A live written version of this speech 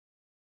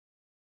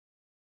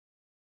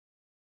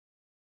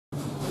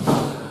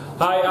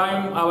Hi,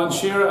 I'm Alan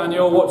Shearer and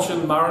you're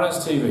watching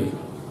Mariners TV.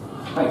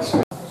 Thanks.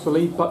 So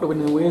Lee, back to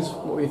winning the ways,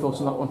 what were your thoughts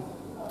on that one?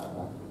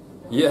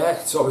 Yeah,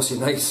 it's obviously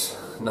nice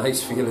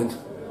feeling.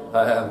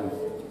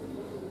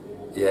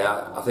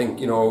 Yeah, I think,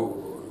 you know,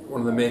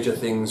 one of the major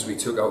things we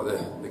took out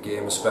the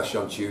game, especially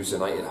on Tuesday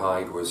night at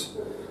Hyde, was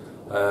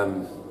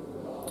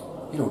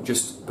you know,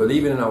 just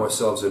believing in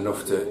ourselves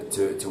enough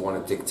to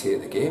want to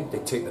dictate the game,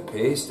 dictate the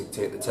pace,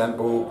 dictate the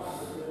tempo.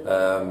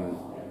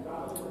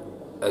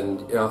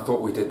 And you know, I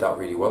thought we did that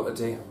really well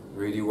today,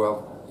 really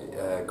well.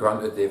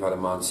 Granted, they've had a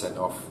man sent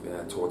off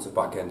towards the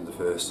back end of the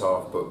first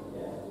half, but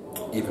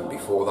even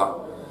before that,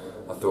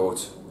 I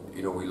thought,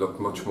 you know, we looked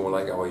much more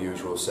like our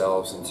usual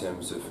selves in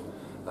terms of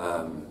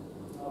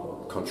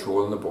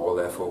controlling the ball,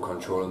 therefore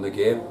controlling the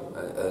game,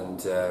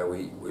 and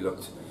we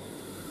looked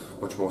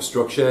much more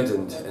structured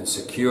and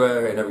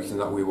secure in everything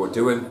that we were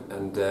doing.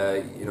 And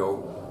you know,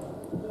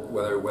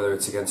 whether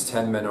it's against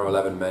 10 men or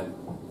 11 men,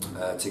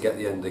 to get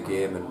the end of the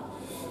game and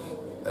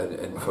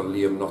for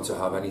Liam not to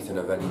have anything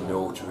of any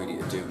note really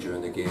to do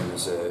during the game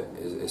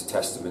is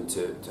testament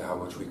to how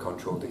much we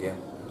controlled the game.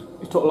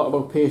 You talked a lot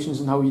about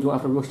patience and how you don't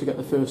have to rush to get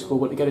the first goal,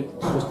 but to get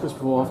it just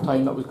before half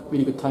time, that was a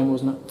really good time,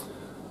 wasn't it?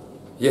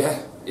 Yeah,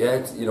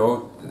 you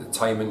know, the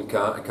timing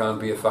can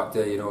be a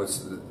factor. You know,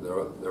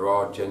 there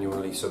are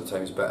genuinely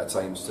sometimes better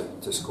times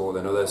to score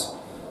than others.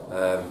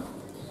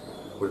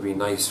 Would be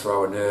nice for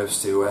our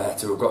nerves to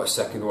have got a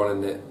second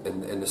one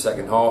in the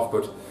second half,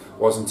 but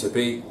wasn't to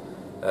be.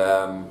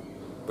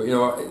 But you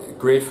know,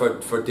 great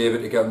for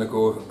David to get on the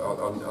go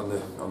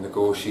on the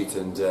goal sheet,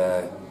 and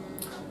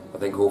I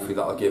think hopefully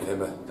that'll give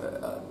him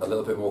a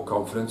little bit more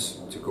confidence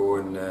to go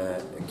and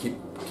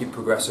keep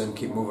progressing,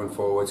 keep moving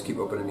forwards, keep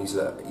upping in these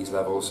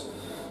levels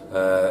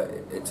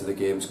into the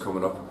games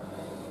coming up.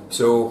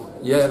 So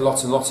yeah,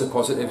 lots and lots of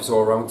positives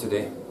all around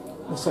today.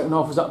 The second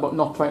half, was that about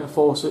not trying to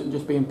force it and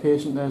just being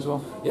patient there as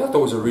well? Yeah, I thought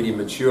it was a really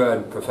mature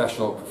and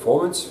professional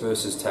performance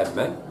versus 10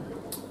 men.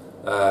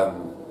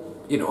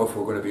 You know, if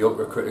we're going to be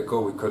ultra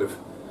critical,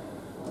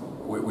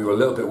 we were a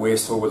little bit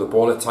wasteful with the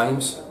ball at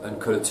times and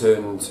could have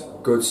turned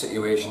good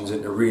situations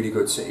into really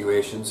good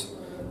situations.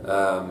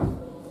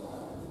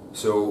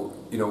 So,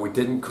 you know, we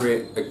didn't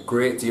create a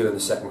great deal in the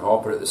second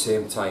half, but at the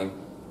same time,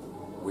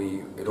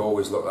 it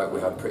always looked like we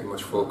had pretty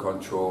much full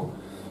control,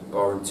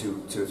 barring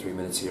two or 3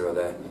 minutes here or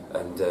there.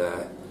 And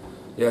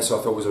yeah, so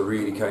I thought it was a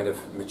really kind of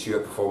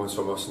mature performance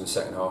from us in the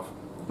second half.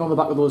 On the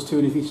back of those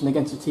two defeats and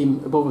against a team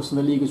above us in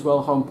the league as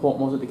well, how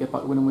important was it to get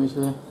back winning ways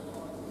today?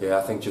 Yeah,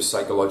 I think just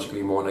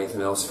psychologically more than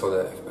anything else for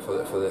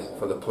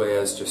the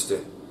players, just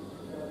to,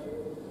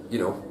 you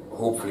know,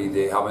 hopefully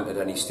they haven't at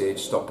any stage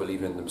stopped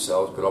believing in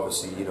themselves, but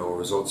obviously, you know,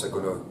 results are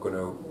going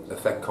to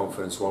affect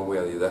confidence one way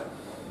or the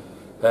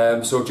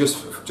other. So just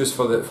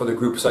for the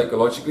group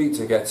psychologically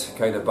to get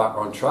kind of back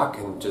on track,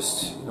 and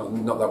just, you know,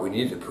 not that we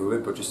needed to prove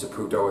it, but just to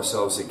prove to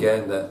ourselves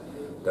again that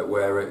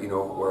we're, you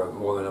know, we're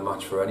more than a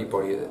match for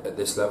anybody at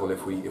this level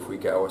if we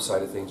get our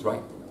side of things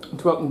right. And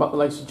to welcome back the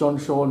likes of John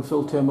Shaw and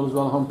Phil Turnbull as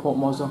well, how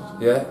important was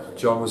that? Yeah,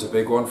 John was a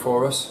big one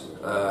for us.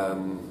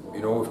 You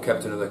know, we've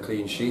kept another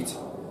clean sheet,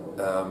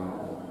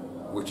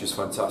 which is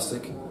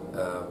fantastic.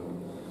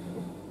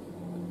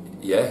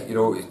 Yeah, you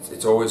know,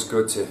 it's always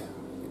good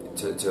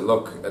to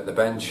look at the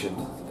bench and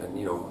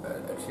you know,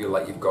 and feel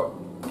like you've got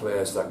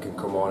players that can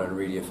come on and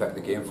really affect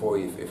the game for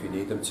you if you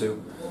need them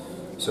to.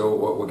 So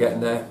we're getting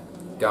there.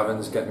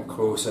 Gavin's getting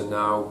closer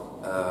now,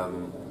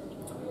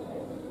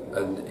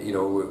 and you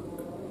know,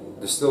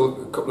 there's still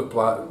a couple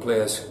of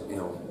players, you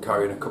know,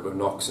 carrying a couple of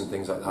knocks and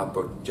things like that,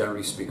 but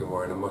generally speaking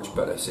we're in a much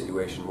better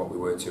situation than what we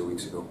were 2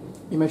 weeks ago.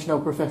 You mentioned how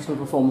professional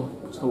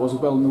performance was as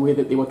well, and the way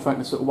that they were trying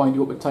to sort of wind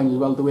you up at times as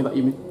well, the way that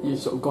you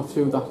sort of got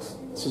through that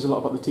says a lot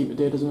about the team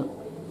today, doesn't it?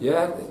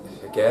 Yeah,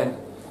 again,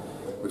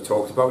 we've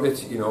talked about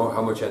it, you know,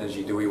 how much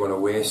energy do we want to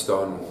waste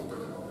on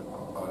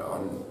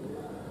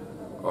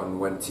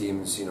when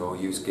teams, you know,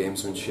 use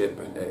gamesmanship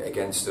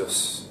against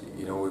us.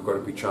 You know, we've got to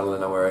be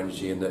channeling our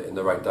energy in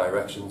the right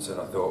directions, and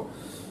I thought,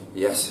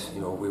 yes,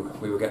 you know,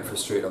 we were getting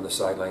frustrated on the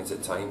sidelines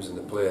at times, and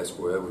the players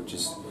were, which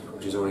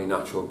is only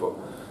natural, but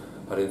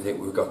I didn't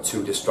think we got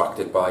too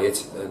distracted by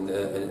it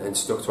and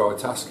stuck to our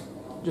task.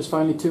 Just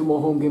finally, 2 more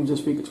home games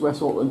this week. It's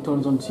West Auckland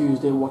Tons on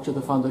Tuesday. What should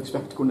the fans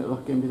expect going into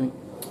that game, do you think?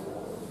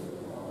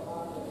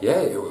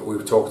 Yeah,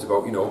 we've talked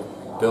about, you know,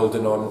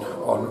 building on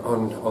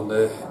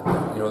the,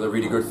 you know, the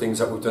really good things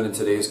that we've done in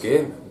today's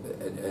game,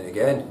 and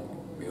again,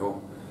 you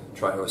know,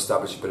 trying to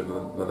establish a bit of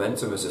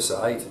momentum as a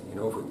side. You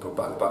know, if we put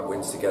back-to-back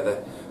wins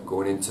together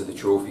going into the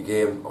trophy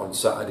game on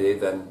Saturday,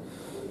 then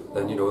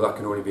you know, that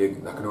can only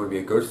be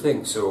a good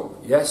thing. So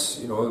yes,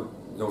 you know,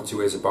 no two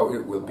ways about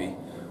it. We'll be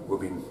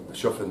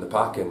shuffling the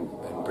pack and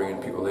bringing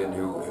people in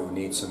who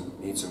need some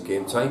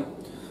game time,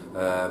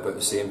 but at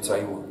the same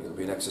time it'll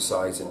be an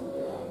exercise in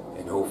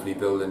hopefully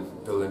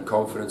building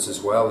confidence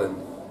as well,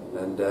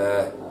 and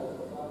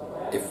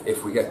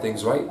if we get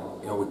things right,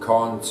 you know, we've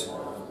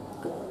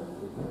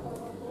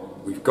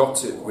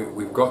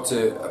got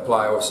to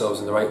apply ourselves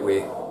in the right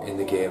way in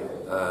the game.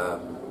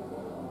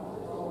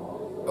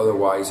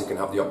 Otherwise it can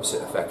have the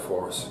opposite effect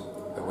for us.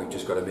 and we've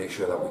just got to make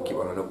sure that we keep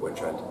on an upward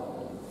trend.